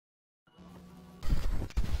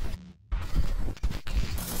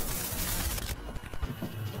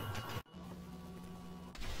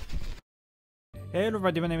Hey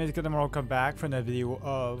everybody, my name is Mythic and welcome back for another video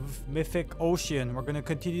of Mythic Ocean. We're gonna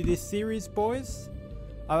continue this series, boys.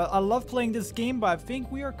 I love playing this game, but I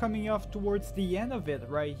think we are coming off towards the end of it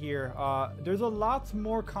right here. There's a lot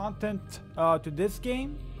more content to this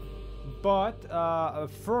game, but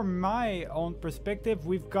from my own perspective,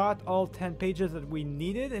 we've got all 10 pages that we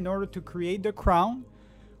needed in order to create the crown,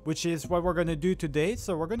 which is what we're gonna do today.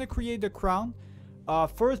 So we're gonna create the crown.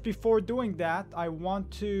 First, before doing that, I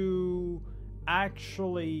want to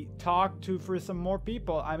actually talk to for some more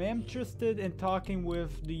people. I'm interested in talking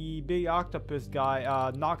with the big octopus guy,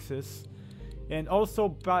 Noxus, and also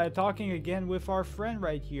by talking again with our friend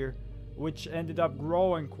right here, which ended up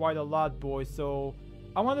growing quite a lot, boys. So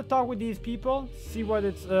I want to talk with these people, see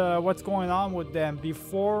what's going on with them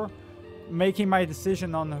before making my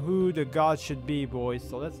decision on who the god should be, boys.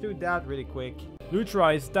 So let's do that really quick.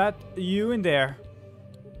 Lutra, is that you in there?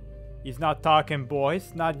 He's not talking,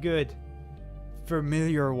 boys. Not good.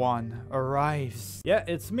 Familiar one arrives. Yeah,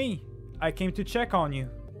 it's me. I came to check on you.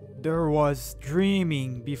 There was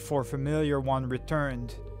dreaming before familiar one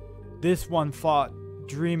returned. This one thought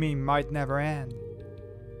dreaming might never end.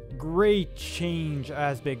 Great change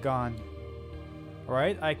has begun.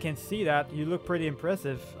 Alright, I can see that. You look pretty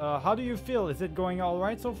impressive. How do you feel? Is it going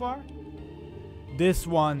alright so far? This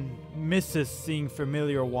one misses seeing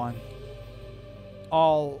familiar one.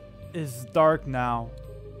 All is dark now.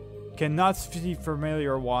 Cannot see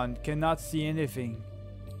familiar one, cannot see anything.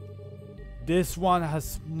 This one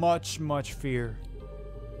has much fear.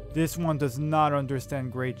 This one does not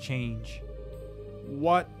understand great change.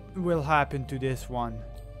 What will happen to this one?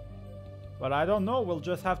 But I don't know, we'll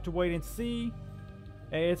just have to wait and see.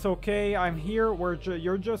 Hey, it's okay, I'm here.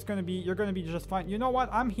 You're gonna be just fine. You know what?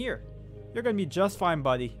 I'm here. You're gonna be just fine,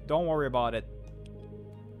 buddy. Don't worry about it.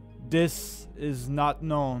 This is not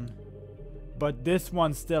known. But this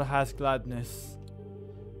one still has gladness,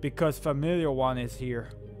 because familiar one is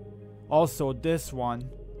here. Also, this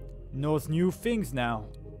one knows new things now.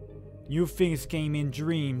 New things came in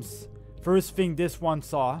dreams. First thing this one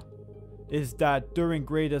saw is that during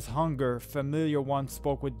greatest hunger, familiar one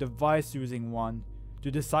spoke with device using one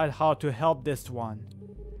to decide how to help this one.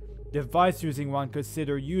 Device using one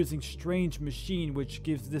consider using strange machine, which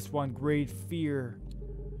gives this one great fear.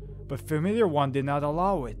 But familiar one did not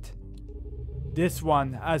allow it. This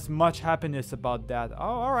one has much happiness about that.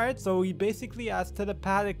 Oh, alright, so he basically has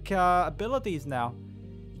telepathic abilities now.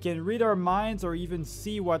 He can read our minds or even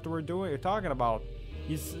see what we're talking about.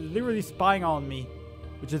 He's literally spying on me,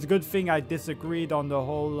 which is a good thing. I disagreed on the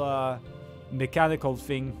whole mechanical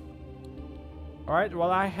thing. Alright, well,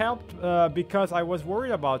 I helped because I was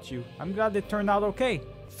worried about you. I'm glad it turned out okay.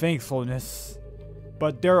 Thankfulness.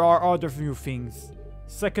 But there are other new things.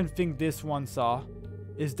 Second thing this one saw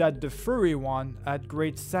is that the furry one had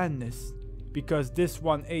great sadness because this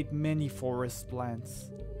one ate many forest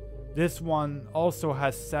plants. This one also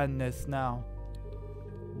has sadness now.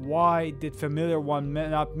 Why did familiar one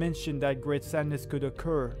not mention that great sadness could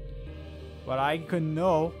occur? But I couldn't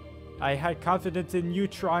know. I had confidence in you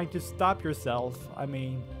trying to stop yourself. I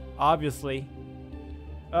mean, obviously.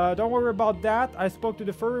 Don't worry about that. I spoke to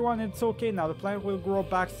the furry one and it's okay now. The plant will grow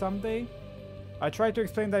back someday. I tried to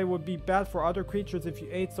explain that it would be bad for other creatures if you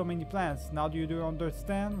ate so many plants. Now do you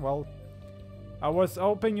understand? Well, I was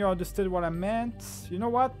hoping you understood what I meant. You know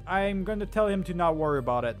what? I'm gonna tell him to not worry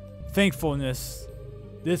about it. Thankfulness.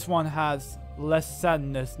 This one has less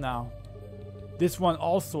sadness now. This one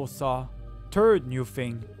also saw third new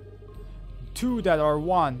thing. Two that are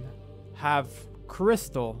one have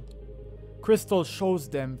crystal. Crystal shows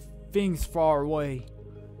them things far away.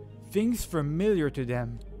 Things familiar to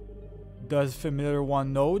them. Does familiar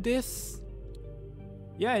one know this?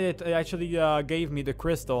 Yeah, it actually gave me the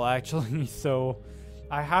crystal actually, so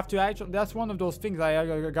I have to actually, that's one of those things I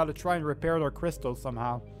gotta try and repair their crystal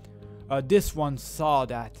somehow. This one saw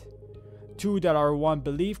that. Two that are one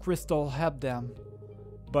believe crystal helped them,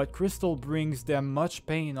 but crystal brings them much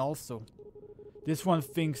pain also. This one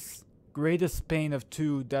thinks greatest pain of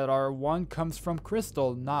two that are one comes from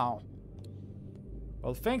crystal now.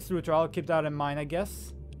 Well, thanks, Lutra, I'll keep that in mind, I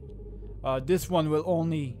guess. This one will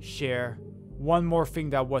only share one more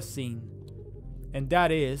thing that was seen, and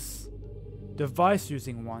that is device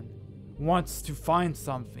using one wants to find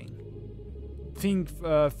something. Think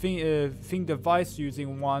device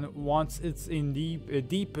using one wants it's in the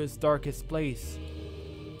deepest darkest place.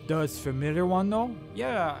 Does familiar one know?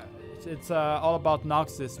 Yeah, it's all about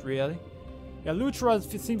Noxus, really. Yeah, Lutra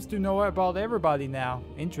seems to know about everybody now.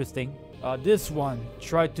 Interesting. This one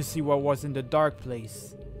tried to see what was in the dark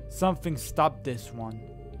place. Something stopped this one.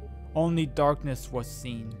 Only darkness was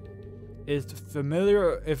seen. is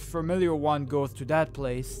familiar. If familiar one goes to that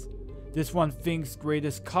place, this one thinks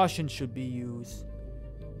greatest caution should be used.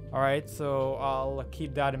 Alright, so I'll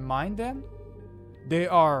keep that in mind then.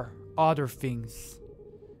 There are other things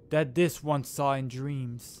that this one saw in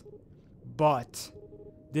dreams, but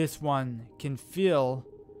this one can feel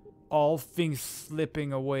all things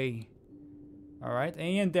slipping away. Alright,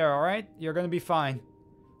 hang in there, alright? You're gonna be fine.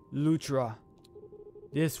 Lutra.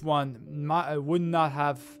 This one would not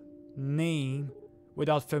have name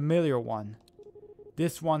without familiar one.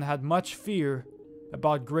 This one had much fear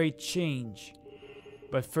about great change,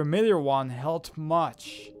 but familiar one helped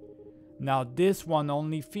much. Now this one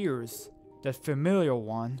only fears that familiar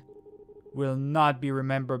one will not be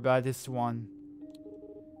remembered by this one.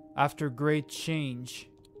 After great change,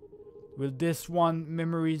 will this one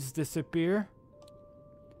memories disappear?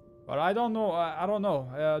 But I don't know. I don't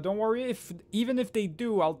know. Don't worry. Even if they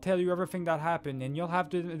do, I'll tell you everything that happened, and you'll have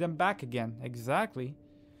them back again. Exactly.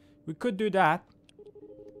 We could do that.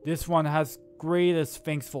 This one has greatest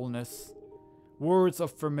thankfulness. Words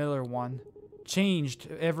of familiar one changed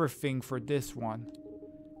everything for this one.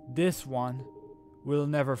 This one will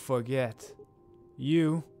never forget.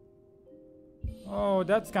 You. Oh,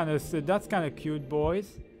 that's kind of cute, boys.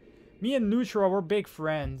 Me and Lutra were big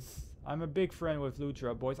friends. I'm a big friend with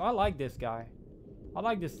Lutra, boys. I like this guy. I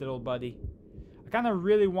like this little buddy. I kind of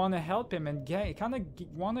really want to help him and kind of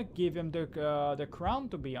want to give him the crown,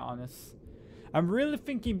 to be honest. I'm really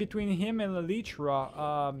thinking between him and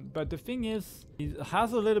Lutra, but the thing is, he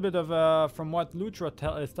has a little bit of, from what Lutra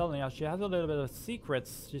is telling us, she has a little bit of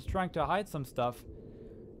secrets. She's trying to hide some stuff.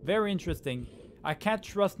 Very interesting. I can't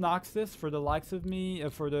trust Noxus for the likes of me,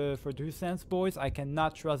 for 2 cents, boys. I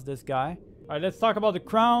cannot trust this guy. Alright, let's talk about the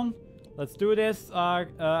crown. Let's do this.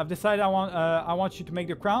 I've decided I want you to make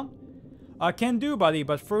the crown. Can do, buddy,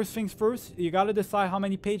 but first things first, you gotta decide how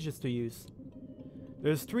many pages to use.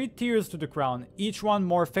 There's 3 tiers to the crown, each one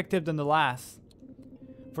more effective than the last.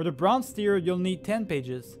 For the bronze tier, you'll need 10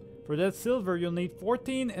 pages. For that silver, you'll need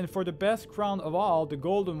 14, and for the best crown of all, the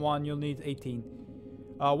golden one, you'll need 18.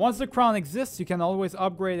 Once the crown exists, you can always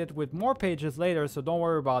upgrade it with more pages later, so don't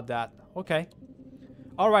worry about that. Okay.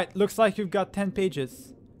 Alright, looks like you've got 10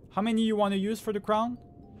 pages. How many you want to use for the crown?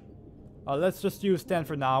 Let's just use 10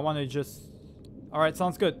 for now. I want to just... Alright,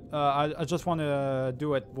 sounds good. I just want to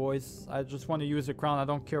do it, boys. I just want to use the crown. I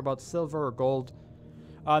don't care about silver or gold.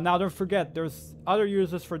 Now, don't forget, there's other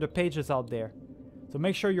uses for the pages out there. So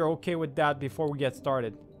make sure you're okay with that before we get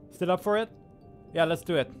started. Still up for it? Yeah, let's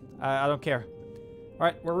do it. I don't care.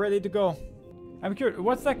 Alright, we're ready to go. I'm curious,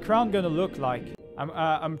 what's that crown gonna look like?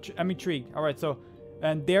 I'm intrigued. Alright, so...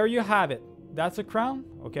 And there you have it. That's a crown?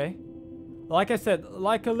 Okay. Like I said,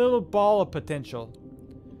 like a little ball of potential.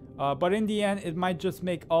 But in the end, it might just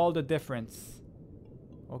make all the difference.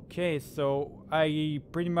 Okay, so I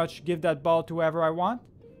pretty much give that ball to whoever I want.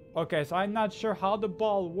 Okay, so I'm not sure how the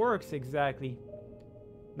ball works exactly.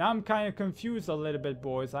 Now I'm kind of confused a little bit,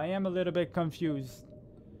 boys. I am a little bit confused.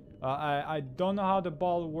 I don't know how the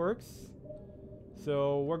ball works.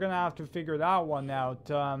 So we're gonna have to figure that one out.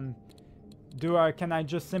 Can I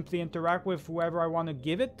just simply interact with whoever I want to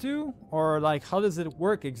give it to? Or like, how does it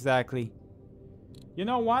work exactly? You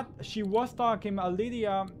know what? She was talking,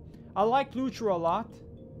 Lydia. I like Lutra a lot.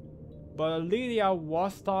 But Lydia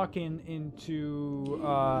was talking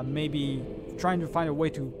into maybe trying to find a way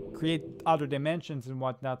to create other dimensions and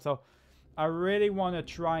whatnot. So I really want to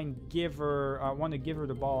try and give her, I want to give her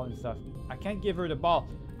the ball and stuff. I can't give her the ball.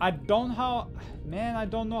 I don't know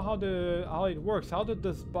how it works. How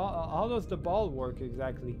does the ball work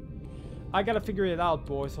exactly? I gotta figure it out,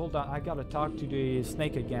 boys. Hold on, I gotta talk to the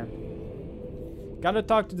snake again. Gotta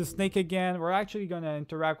talk to the snake again. We're actually gonna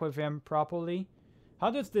interact with him properly. How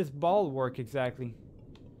does this ball work exactly?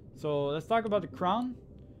 So let's talk about the crown.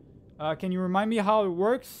 Can you remind me how it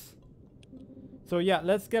works? So yeah,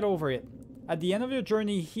 let's get over it. At the end of your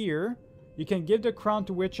journey here, you can give the crown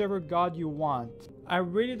to whichever god you want. I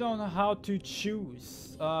really don't know how to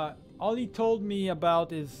choose. All he told me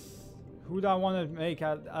about is who do I want to make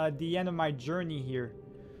at the end of my journey here.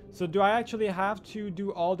 So do I actually have to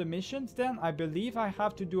do all the missions then? I believe I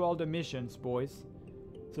have to do all the missions, boys.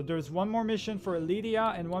 So there's one more mission for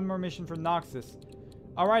Lydia and one more mission for Noxus.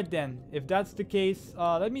 Alright then, if that's the case,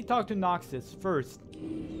 let me talk to Noxus first.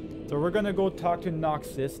 So we're gonna go talk to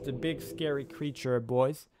Noxus, the big scary creature,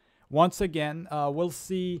 boys. Once again, we'll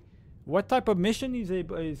see what type of mission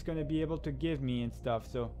he's gonna be able to give me and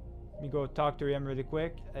stuff. So let me go talk to him really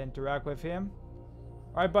quick, interact with him.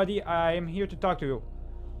 Alright buddy, I am here to talk to you.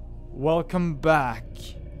 Welcome back.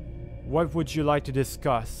 What would you like to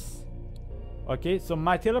discuss? Okay, so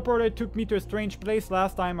my teleporter took me to a strange place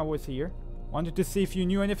last time I was here. Wanted to see if you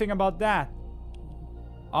knew anything about that.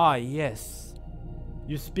 Ah, yes.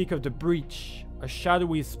 You speak of the breach, a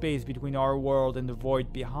shadowy space between our world and the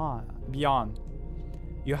void beyond.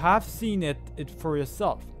 You have seen it for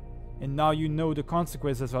yourself, and now you know the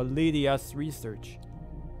consequences of Lydia's research.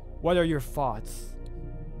 What are your thoughts?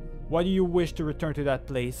 Why do you wish to return to that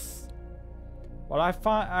place? Well,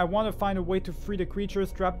 I want to find a way to free the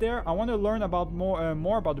creatures trapped there. I want to learn about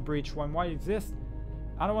more about the breach and why it exists.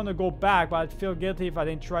 I don't want to go back, but I'd feel guilty if I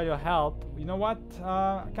didn't try to help. You know what?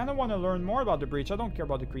 I kind of want to learn more about the breach. I don't care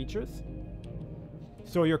about the creatures.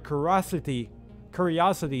 So your curiosity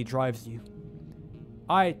drives you.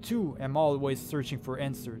 I too am always searching for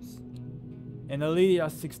answers. And Lydia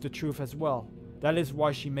seeks the truth as well. That is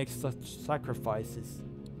why she makes such sacrifices.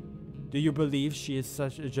 Do you believe she is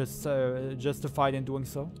justified in doing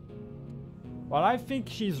so? Well, I think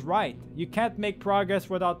she's right. You can't make progress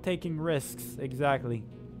without taking risks. Exactly.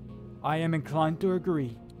 I am inclined to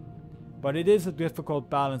agree. But it is a difficult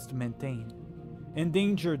balance to maintain.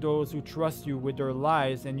 Endanger those who trust you with their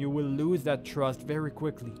lives and you will lose that trust very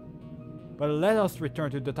quickly. But let us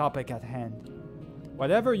return to the topic at hand.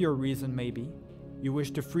 Whatever your reason may be, you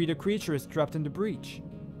wish to free the creatures trapped in the breach.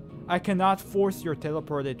 I cannot force your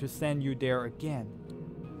teleporter to send you there again.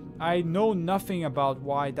 I know nothing about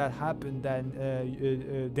why that happened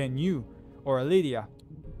than you or Lydia.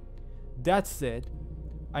 That said,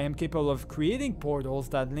 I am capable of creating portals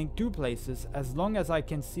that link two places as long as I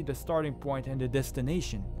can see the starting point and the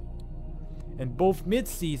destination. And both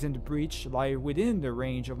mid-seas and the breach lie within the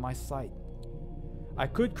range of my sight. I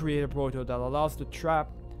could create a portal that allows the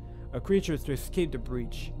trapped creatures to escape the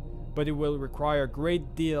breach, but it will require a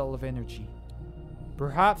great deal of energy.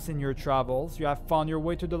 Perhaps in your travels you have found your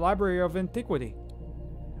way to the Library of Antiquity.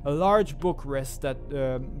 A large book rests that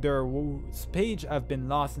whose pages have been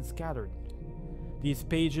lost and scattered. These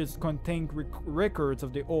pages contain records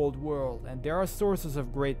of the old world, and they are sources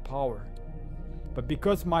of great power. But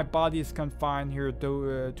because my body is confined here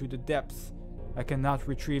to the depths, I cannot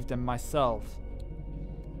retrieve them myself.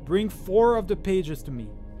 Bring 4 of the pages to me,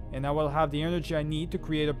 and I will have the energy I need to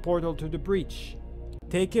create a portal to the breach.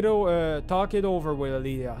 Talk it over with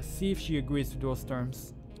Lydia, see if she agrees to those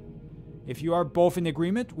terms. If you are both in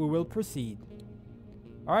agreement, we will proceed.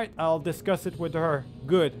 Alright, I'll discuss it with her.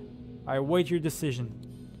 Good. I await your decision.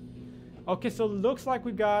 Okay, so looks like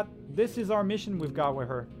this is our mission we've got with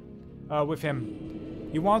her. With him.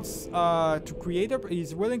 He wants to create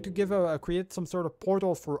he's willing to create some sort of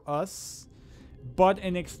portal for us. But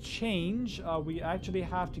in exchange, we actually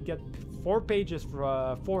have to get 4 pages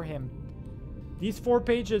for him. These 4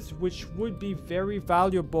 pages, which would be very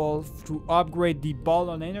valuable to upgrade the ball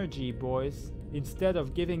on energy, boys. Instead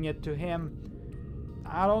of giving it to him.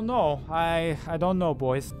 I don't know. I don't know,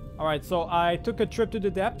 boys. Alright, so I took a trip to the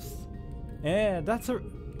depths. Yeah, that's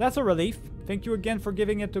a relief. Thank you again for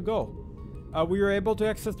giving it to go. We were able to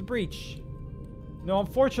access the breach. No,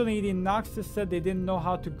 unfortunately, the Noxus said they didn't know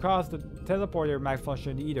how to cause the teleporter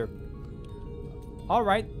malfunction either.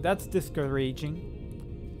 Alright, that's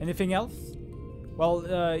discouraging. Anything else?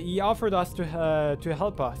 Well, he offered us to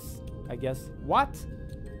help us, I guess. What?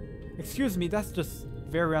 Excuse me, that's just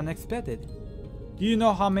very unexpected. Do you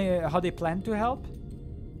know how they plan to help?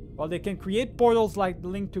 Well, they can create portals like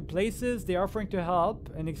link to places. They're offering to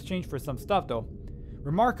help in exchange for some stuff, though.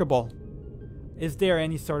 Remarkable. Is there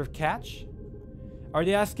any sort of catch? Are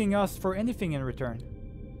they asking us for anything in return?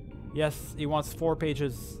 Yes, he wants 4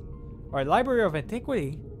 pages. Alright, Library of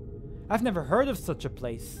Antiquity? I've never heard of such a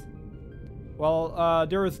place. Well,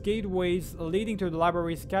 there is gateways leading to the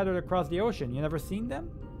library scattered across the ocean. You never seen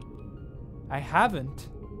them? I haven't.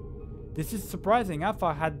 This is surprising. I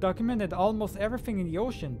thought I had documented almost everything in the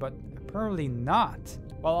ocean, but apparently not.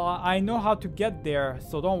 Well, I know how to get there,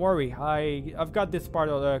 so don't worry. I've got this part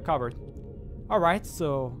covered. Alright,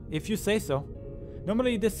 so if you say so.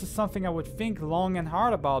 Normally this is something I would think long and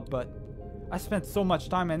hard about, but I spent so much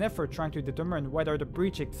time and effort trying to determine whether the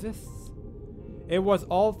breach exists. It was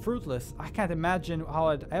all fruitless. I can't imagine how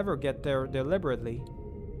I'd ever get there deliberately.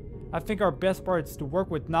 I think our best part is to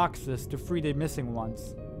work with Noxus to free the missing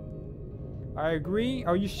ones. I agree.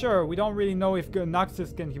 Are you sure? We don't really know if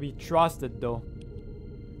Noxus can be trusted though.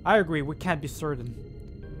 I agree, we can't be certain.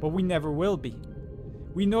 But we never will be.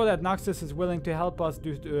 We know that Noxus is willing to help us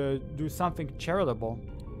do something charitable.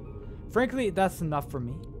 Frankly, that's enough for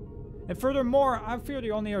me. And furthermore, I fear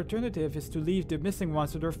the only alternative is to leave the missing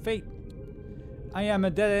ones to their fate. I am a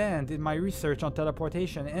dead end in my research on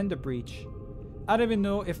teleportation and the breach. I don't even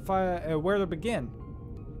know where to begin.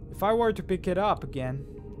 If I were to pick it up again,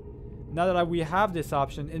 Now that we have this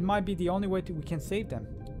option, it might be the only way we can save them.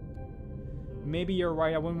 Maybe you're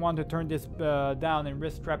right, I wouldn't want to turn this down and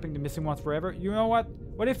risk trapping the missing ones forever. You know what?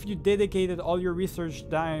 What if you dedicated all your research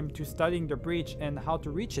time to studying the breach and how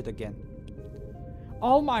to reach it again?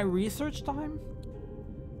 All my research time?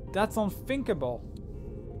 That's unthinkable.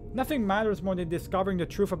 Nothing matters more than discovering the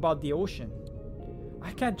truth about the ocean.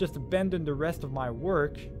 I can't just abandon the rest of my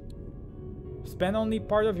work. Spend only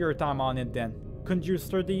part of your time on it then. Couldn't you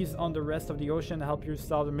studies on the rest of the ocean help you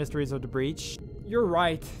solve the mysteries of the breach? You're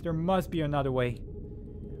right, there must be another way.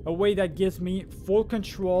 A way that gives me full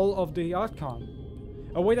control of the outcome.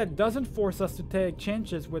 A way that doesn't force us to take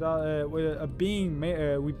chances with a being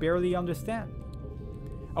we barely understand.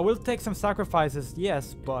 I will take some sacrifices,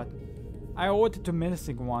 yes, but I owe it to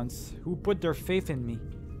missing ones who put their faith in me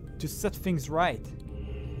to set things right.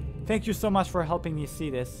 Thank you so much for helping me see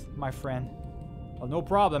this, my friend. Oh, no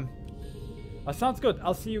problem. Sounds good.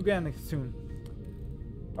 I'll see you again soon.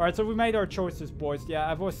 Alright, so we made our choices, boys. Yeah,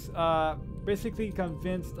 I was basically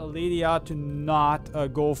convinced Lydia to not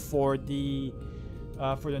go for the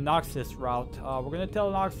Noxus route. We're gonna tell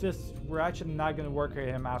Noxus we're actually not gonna work with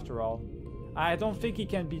him after all. I don't think he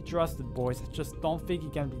can be trusted, boys. I just don't think he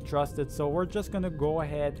can be trusted. So we're just gonna go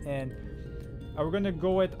ahead and we're gonna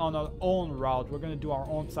go it on our own route. We're gonna do our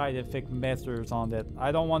own scientific measures on that.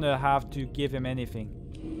 I don't want to have to give him anything.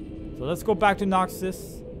 So let's go back to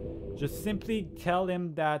Noxus. Just simply tell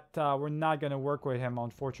him that we're not gonna work with him,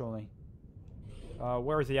 unfortunately.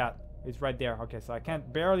 Where is he at? He's right there. Okay, so I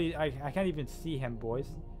can't even see him, boys.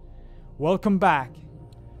 Welcome back.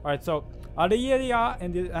 Alright, so Lydia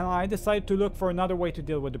and I decided to look for another way to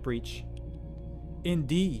deal with the breach.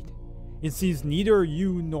 Indeed. It seems neither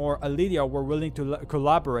you nor Lydia were willing to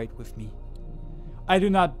collaborate with me. I do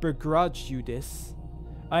not begrudge you this.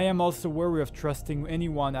 I am also wary of trusting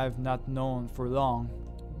anyone I've not known for long.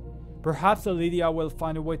 Perhaps Lydia will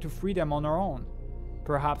find a way to free them on her own.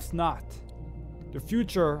 Perhaps not. The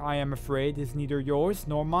future, I am afraid, is neither yours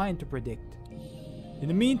nor mine to predict. In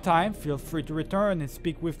the meantime, feel free to return and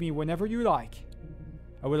speak with me whenever you like.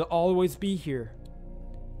 I will always be here.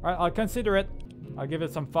 Alright, I'll consider it. I'll give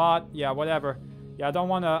it some thought. Yeah, whatever. Yeah, I don't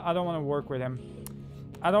wanna work with him.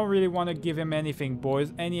 I don't really want to give him anything,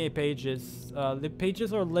 boys. Any pages. The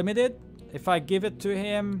pages are limited. If I give it to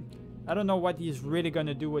him, I don't know what he's really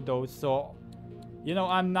gonna do with those. So, you know,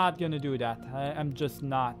 I'm not gonna do that. I'm just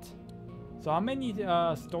not. So how many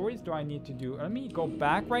stories do I need to do? Let me go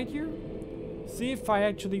back right here. See if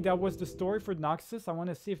that was the story for Noxus. I want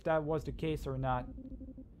to see if that was the case or not.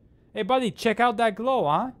 Hey, buddy, check out that glow,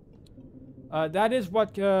 huh? That is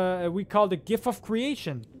what we call the gift of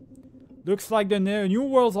creation. Looks like the new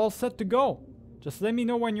world's all set to go. Just let me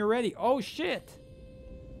know when you're ready. Oh, shit.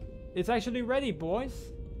 It's actually ready, boys.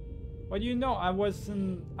 What do you know? I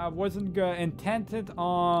wasn't intended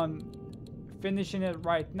on finishing it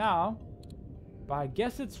right now. But I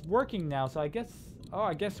guess it's working now. So I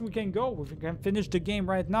guess we can go. We can finish the game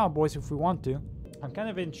right now, boys, if we want to. I'm kind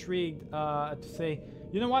of intrigued to say,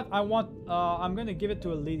 you know what? I'm gonna give it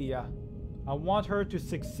to Lydia. I want her to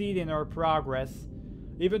succeed in her progress.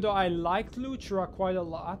 Even though I liked Lutra quite a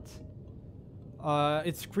lot,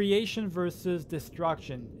 it's creation versus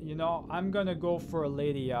destruction. You know, I'm gonna go for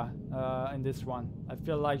Lydia in this one. I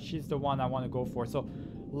feel like she's the one I want to go for. So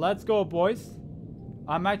let's go, boys.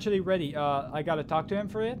 I'm actually ready. I gotta talk to him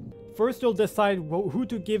for it. First, you'll decide who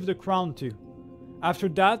to give the crown to. After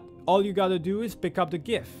that, all you gotta do is pick up the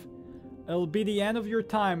gift. It'll be the end of your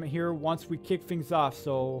time here once we kick things off.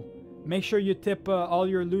 So make sure you tip all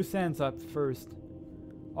your loose ends up first.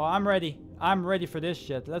 Oh, I'm ready. I'm ready for this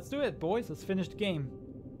shit. Let's do it, boys. Let's finish the game.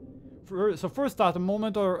 So first off, the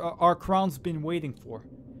moment our crown's been waiting for.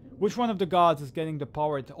 Which one of the gods is getting the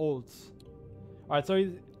power it holds? Alright,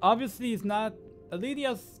 so obviously he's not...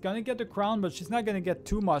 Lydia's gonna get the crown, but she's not gonna get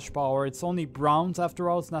too much power. It's only bronze after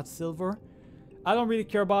all, it's not silver. I don't really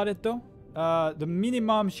care about it though. The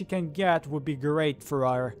minimum she can get would be great for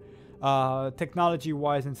our technology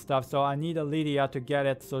wise and stuff. So I need Lydia to get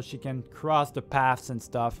it so she can cross the paths and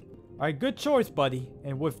stuff. Alright, good choice, buddy.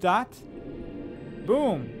 And with that,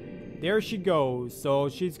 boom, there she goes. So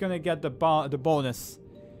she's gonna get the bonus.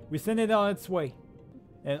 We send it on its way.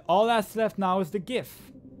 And all that's left now is the gift.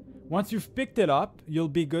 Once you've picked it up, you'll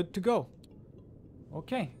be good to go.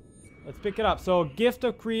 Okay, let's pick it up. So, gift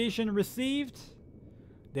of creation received.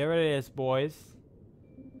 There it is, boys.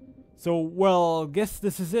 So, well, guess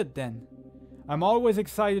this is it then. I'm always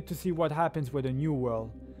excited to see what happens with a new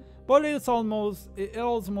world. But it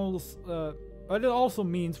also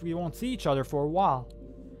means we won't see each other for a while.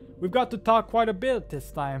 We've got to talk quite a bit this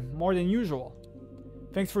time, more than usual.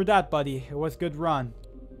 Thanks for that, buddy. It was a good run.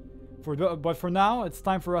 But for now, it's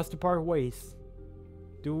time for us to part ways.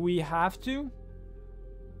 Do we have to?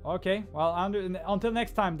 Okay, well, until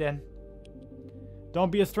next time then.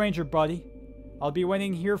 Don't be a stranger, buddy. I'll be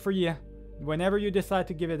waiting here for you whenever you decide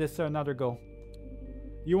to give it another go.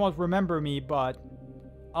 You won't remember me, but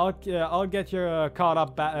I'll get you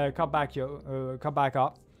caught back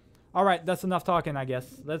up. All right, that's enough talking, I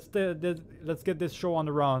guess. Let's get this show on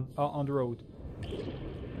the road.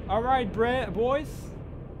 All right, boys,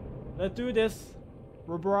 let's do this.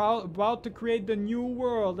 We're about to create the new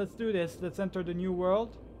world. Let's do this. Let's enter the new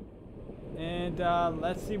world, and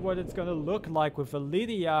let's see what it's gonna look like with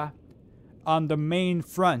Lydia on the main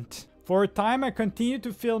front. For a time, I continued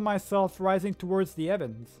to feel myself rising towards the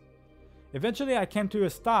heavens. Eventually, I came to a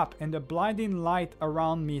stop, and the blinding light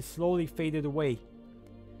around me slowly faded away.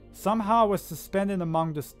 Somehow, I was suspended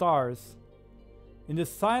among the stars. In the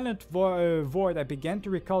silent void, I began to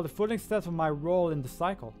recall the footsteps of my role in the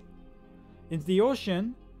cycle. In the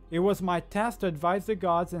ocean, it was my task to advise the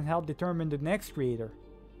gods and help determine the next creator.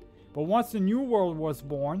 But once the new world was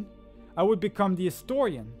born, I would become the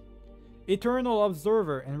historian, eternal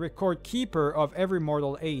observer and record keeper of every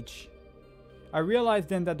mortal age. I realized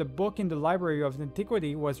then that the book in the Library of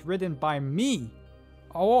Antiquity was written by me.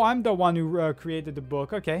 Oh, I'm the one who created the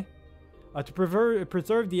book, okay. To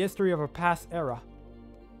preserve the history of a past era.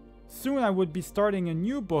 Soon I would be starting a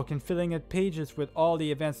new book and filling its pages with all the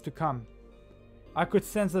events to come. I could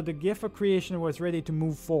sense that the gift of creation was ready to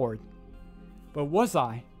move forward. But was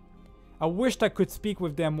I? I wished I could speak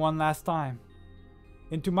with them one last time.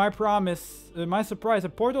 And to my surprise, a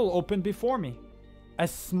portal opened before me. I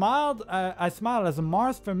smiled as a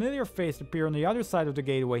Mars familiar face appeared on the other side of the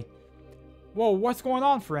gateway. Whoa, what's going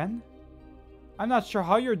on, friend? I'm not sure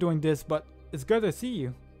how you're doing this, but it's good to see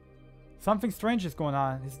you. Something strange is going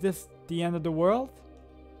on. Is this the end of the world?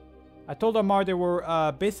 I told Amar they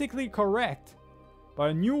were basically correct, but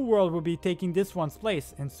a new world would be taking this one's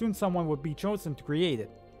place, and soon someone would be chosen to create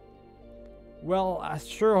it. Well, I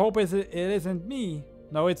sure hope it isn't me.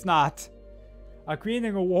 No, it's not.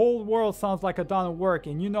 Creating a whole world sounds like a ton of work,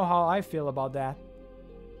 and you know how I feel about that.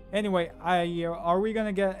 Anyway, are we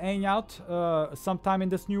gonna hang out sometime in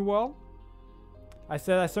this new world? I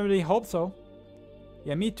said I certainly hope so.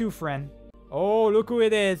 Yeah, me too, friend. Oh, look who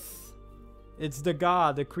it is. It's the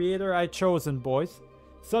god, the creator I chosen, boys.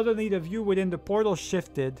 Suddenly the view within the portal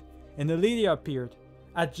shifted, and Lydia appeared,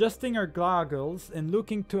 adjusting her goggles and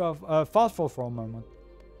looking thoughtful for a moment.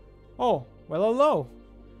 Oh, well, hello.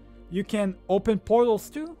 You can open portals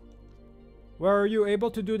too? Were you able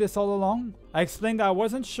to do this all along? I explained that I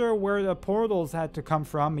wasn't sure where the portals had to come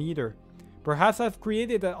from either. Perhaps I've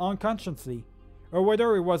created it unconsciously, or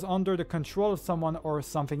whether it was under the control of someone or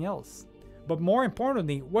something else. But more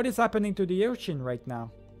importantly, what is happening to the ocean right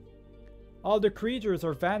now? All the creatures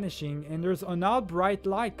are vanishing and there's an odd bright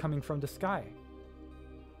light coming from the sky.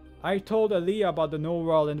 I told Aliyah about the new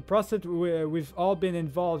world and the process we've all been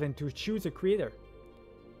involved in to choose a creator.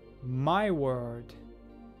 My word.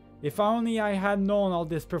 If only I had known all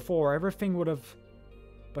this before, everything would have...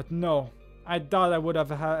 But no, I thought I would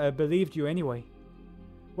have believed you anyway.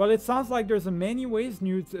 Well, it sounds like there's many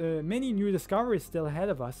new discoveries still ahead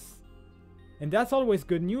of us. And that's always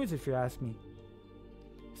good news if you ask me.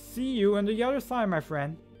 See you on the other side, my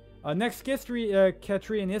friend. Next,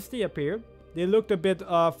 Katri and Isti appeared. They looked a bit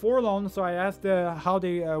forlorn, so I asked how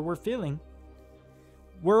they were feeling.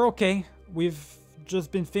 We're okay. We've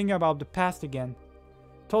just been thinking about the past again.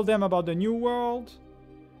 Told them about the new world.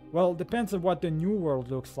 Well, depends on what the new world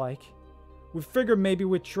looks like. We figured maybe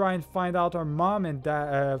we'd try and find our mom and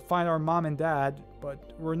dad,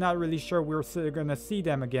 but we're not really sure we're gonna see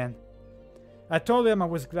them again. I told them I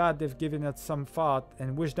was glad they've given it some thought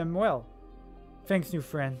and wished them well. Thanks, new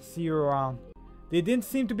friend. See you around. There didn't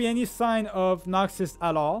seem to be any sign of Noxus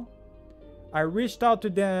at all. I reached out to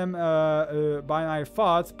them by my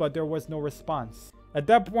thoughts, but there was no response. At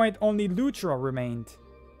that point, only Lutra remained.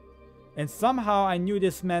 And somehow I knew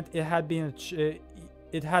this meant it had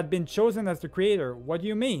been chosen as the creator. What do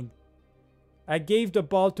you mean? I gave the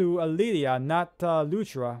ball to Lydia, not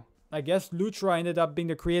Lutra. I guess Lutra ended up being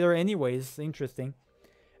the creator anyways. Interesting.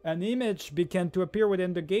 An image began to appear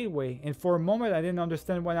within the gateway, and for a moment I didn't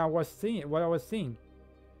understand what I was seeing.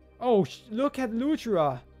 Oh, look at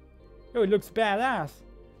Lutra! Oh, it looks badass.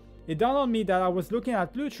 It dawned on me that I was looking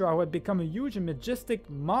at Lutra, who had become a huge and majestic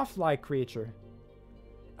moth-like creature.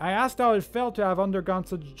 I asked how it felt to have undergone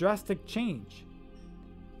such drastic change.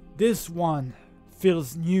 This one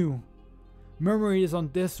feels new. Memories on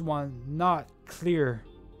this one not clear.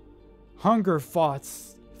 Hunger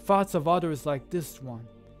thoughts of others like this one.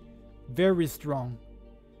 Very strong.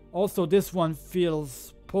 Also, this one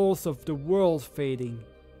feels pulse of the world fading.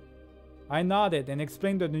 I nodded and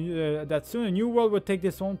explained that soon a new world would take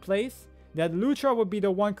its own place, that Lutra would be the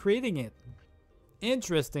one creating it.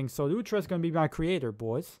 Interesting, so Lutra's gonna be my creator,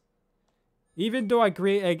 boys. Even though I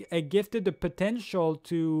gifted the potential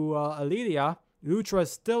to Alelia, Lutra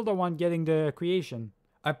is still the one getting the creation.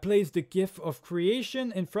 I placed the gift of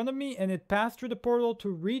creation in front of me and it passed through the portal to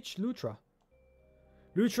reach Lutra.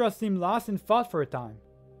 Lutra seemed lost in thought for a time.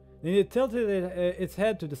 Then it tilted its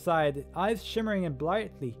head to the side, eyes shimmering and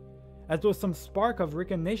brightly, as though some spark of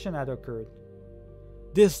recognition had occurred.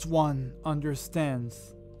 This one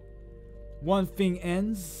understands. One thing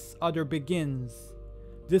ends, other begins.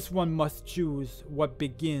 This one must choose what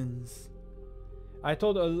begins. I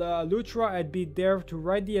told Lutra I'd be there to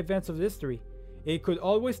write the events of history. It could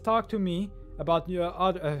always talk to me about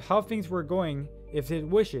how things were going if it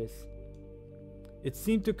wishes. It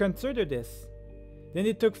seemed to consider this. Then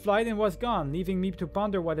it took flight and was gone, leaving me to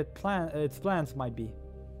ponder what its plans might be.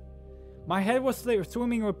 My head was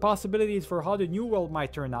swimming with possibilities for how the new world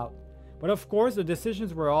might turn out. But of course the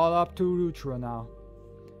decisions were all up to Lutra now.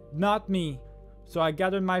 Not me. So I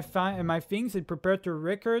gathered my things and prepared to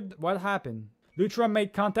record what happened. Lutra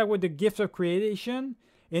made contact with the gift of creation.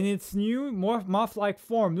 In its new, more moth-like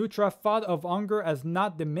form, Lutra thought of hunger as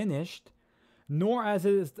not diminished, nor as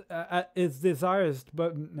its desires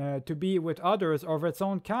to be with others or of its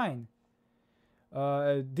own kind.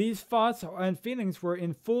 These thoughts and feelings were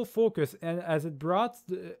in full focus, and as it brought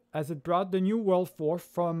the new world forth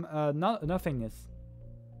from nothingness.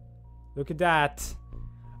 Look at that.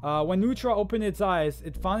 When Lutra opened its eyes,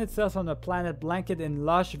 it found itself on a planet blanketed in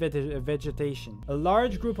lush vegetation. A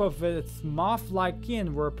large group of its moth-like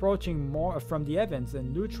kin were approaching from the heavens,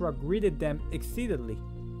 and Lutra greeted them exceedingly.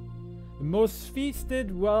 The most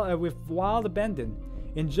feasted with wild abandon.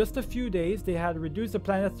 In just a few days, they had reduced the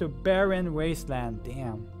planet to a barren wasteland.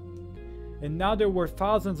 Damn. And now there were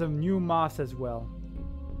thousands of new moths as well.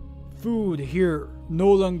 Food here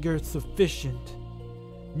no longer sufficient.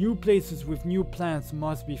 New places with new plants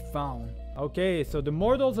must be found. Okay, so the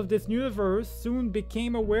mortals of this universe soon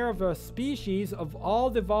became aware of a species of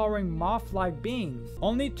all-devouring moth-like beings.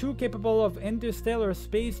 Only two capable of interstellar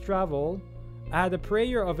space travel had a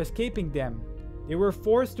prayer of escaping them. They were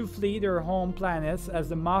forced to flee their home planets as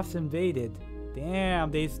the moths invaded. Damn,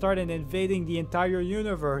 they started invading the entire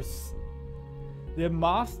universe. The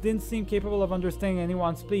moths didn't seem capable of understanding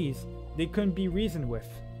anyone's pleas. They couldn't be reasoned with.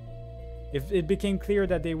 If it became clear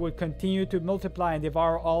that they would continue to multiply and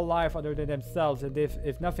devour all life other than themselves, and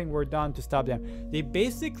if nothing were done to stop them. They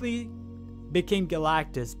basically became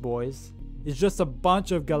Galactus, boys. It's just a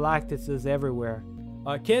bunch of Galactuses everywhere.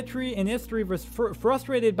 Ketri in history was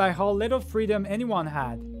frustrated by how little freedom anyone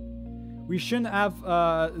had. We shouldn't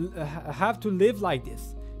have to live like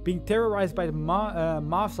this, being terrorized by the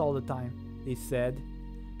moths all the time, they said.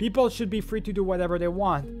 People should be free to do whatever they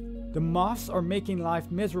want. The moths are making life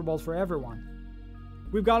miserable for everyone.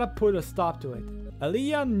 We've got to put a stop to it.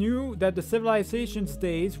 Alelia knew that the civilization's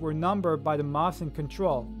days were numbered by the moths in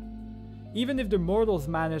control. Even if the mortals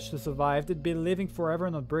managed to survive, they'd be living forever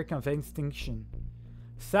on the brink of extinction.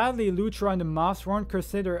 Sadly, Lutra and the moths weren't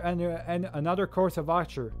considered another course of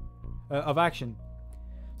action.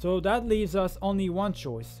 So that leaves us only one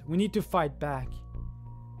choice. We need to fight back.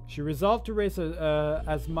 She resolved to raise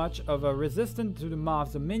as much of a resistance to the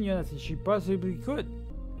moth's dominion as she possibly could.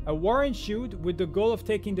 A war ensued with the goal of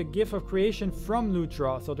taking the gift of creation from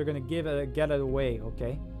Lutra, so they're gonna get it away,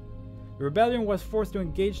 okay? The rebellion was forced to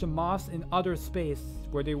engage the moths in outer space,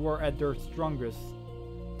 where they were at their strongest.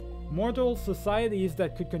 Mortal societies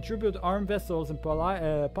that could contribute armed vessels and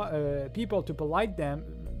people to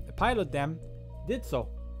pilot them did so.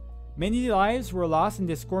 Many lives were lost in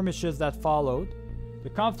the skirmishes that followed. The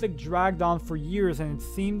conflict dragged on for years and it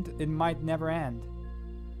seemed it might never end.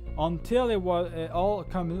 Until it all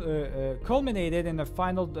culminated in a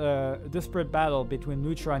final desperate battle between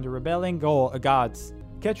Lutra and the rebelling gods.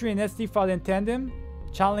 Ketri and Esti fought in tandem,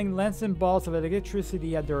 channeling lance and balls of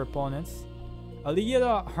electricity at their opponents.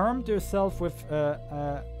 Alelia armed herself with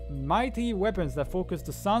mighty weapons that focused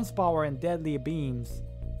the sun's power and deadly beams.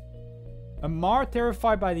 Amar,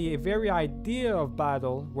 terrified by the very idea of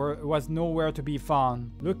battle, was nowhere to be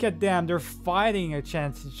found. Look at them, they're fighting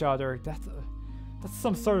against each other. That's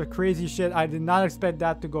some sort of crazy shit. I did not expect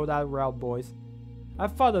that to go that route, boys. I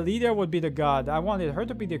thought Alelia would be the god. I wanted her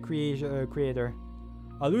to be the creator.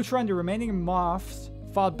 Lutra and the remaining moths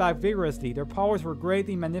fought back vigorously. Their powers were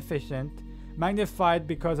greatly magnified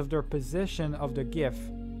because of their possession of the gift.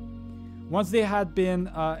 Once they had been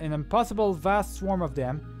an impossible vast swarm of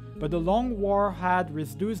them, but the long war had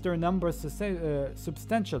reduced their numbers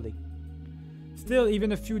substantially. Still,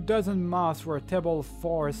 even a few dozen moths were a terrible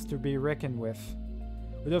force to be reckoned with.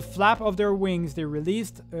 With a flap of their wings, they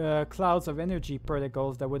released clouds of energy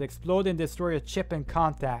particles that would explode and destroy a chip in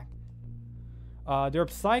contact. Their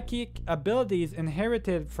psychic abilities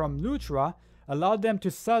inherited from Lutra allowed them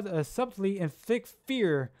to subtly inflict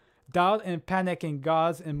fear, doubt, and panic in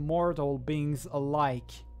gods and mortal beings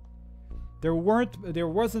alike. There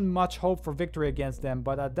wasn't much hope for victory against them,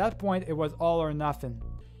 but at that point it was all or nothing.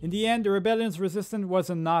 In the end, the rebellion's resistance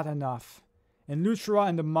wasn't not enough, and Lutra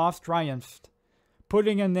and the Moths triumphed,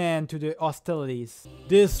 putting an end to the hostilities.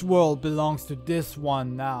 This world belongs to this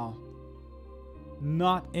one now,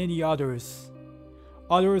 not any others.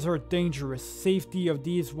 Others are dangerous. Safety of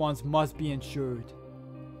these ones must be ensured.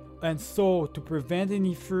 And so, to prevent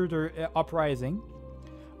any further uprising,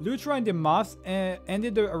 Lutra and the Moths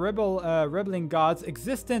ended the rebelling gods'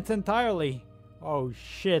 existence entirely. Oh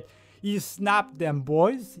shit. He snapped them,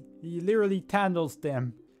 boys. He literally tandles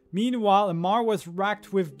them. Meanwhile, Amar was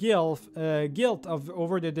racked with guilt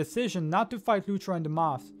over the decision not to fight Lutra and the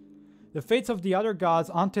Moths. The fates of the other gods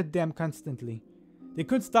haunted them constantly. They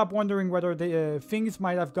couldn't stop wondering whether things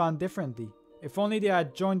might have gone differently, if only they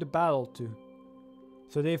had joined the battle too.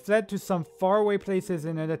 So they fled to some faraway places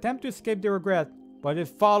in an attempt to escape their regret, but it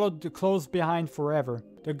followed close behind forever.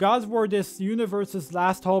 The gods were this universe's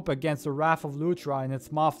last hope against the wrath of Lutra and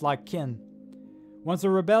its moth-like kin. Once the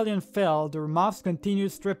rebellion fell, the Moths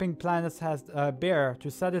continued stripping planets bare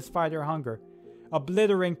to satisfy their hunger,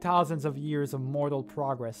 obliterating thousands of years of mortal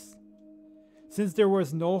progress. Since there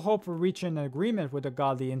was no hope of reaching an agreement with the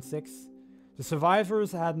godly insects, the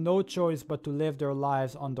survivors had no choice but to live their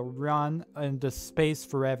lives on the run in the space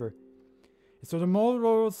forever. So the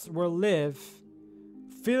mortals will live,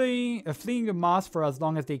 fleeing the Moths for as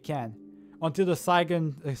long as they can, until the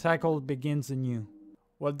cycle begins anew.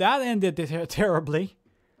 Well, that ended terribly.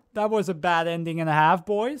 That was a bad ending and a half,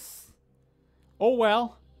 boys. Oh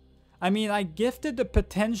well. I mean, I gifted the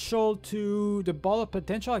potential to... the ball of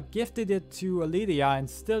potential, I gifted it to Aledia, and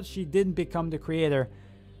still she didn't become the creator.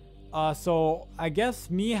 So, I guess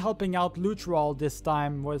me helping out Lutra this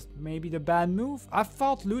time was maybe the bad move. I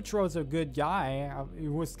thought Lutra was a good guy. He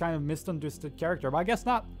was kind of misunderstood character, but I guess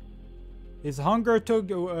not. His hunger took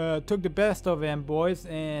the best of him, boys,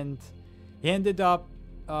 and he ended up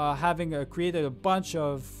having created a bunch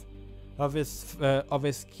of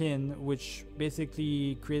his kin, which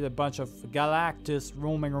basically created a bunch of Galactus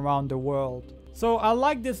roaming around the world. So I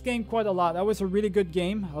like this game quite a lot. That was a really good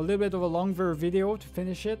game. A little bit of a longer video to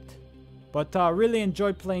finish it, but really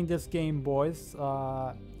enjoyed playing this game, boys.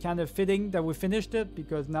 Kind of fitting that we finished it,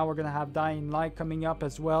 because now we're gonna have Dying Light coming up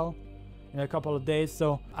as well in a couple of days.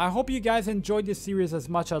 So I hope you guys enjoyed this series as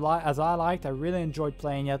much as I liked. I really enjoyed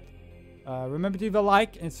playing it. Remember to leave a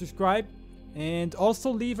like and subscribe. And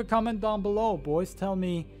also leave a comment down below, boys. Tell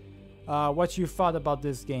me what you thought about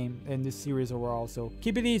this game and this series overall. So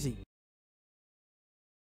keep it easy.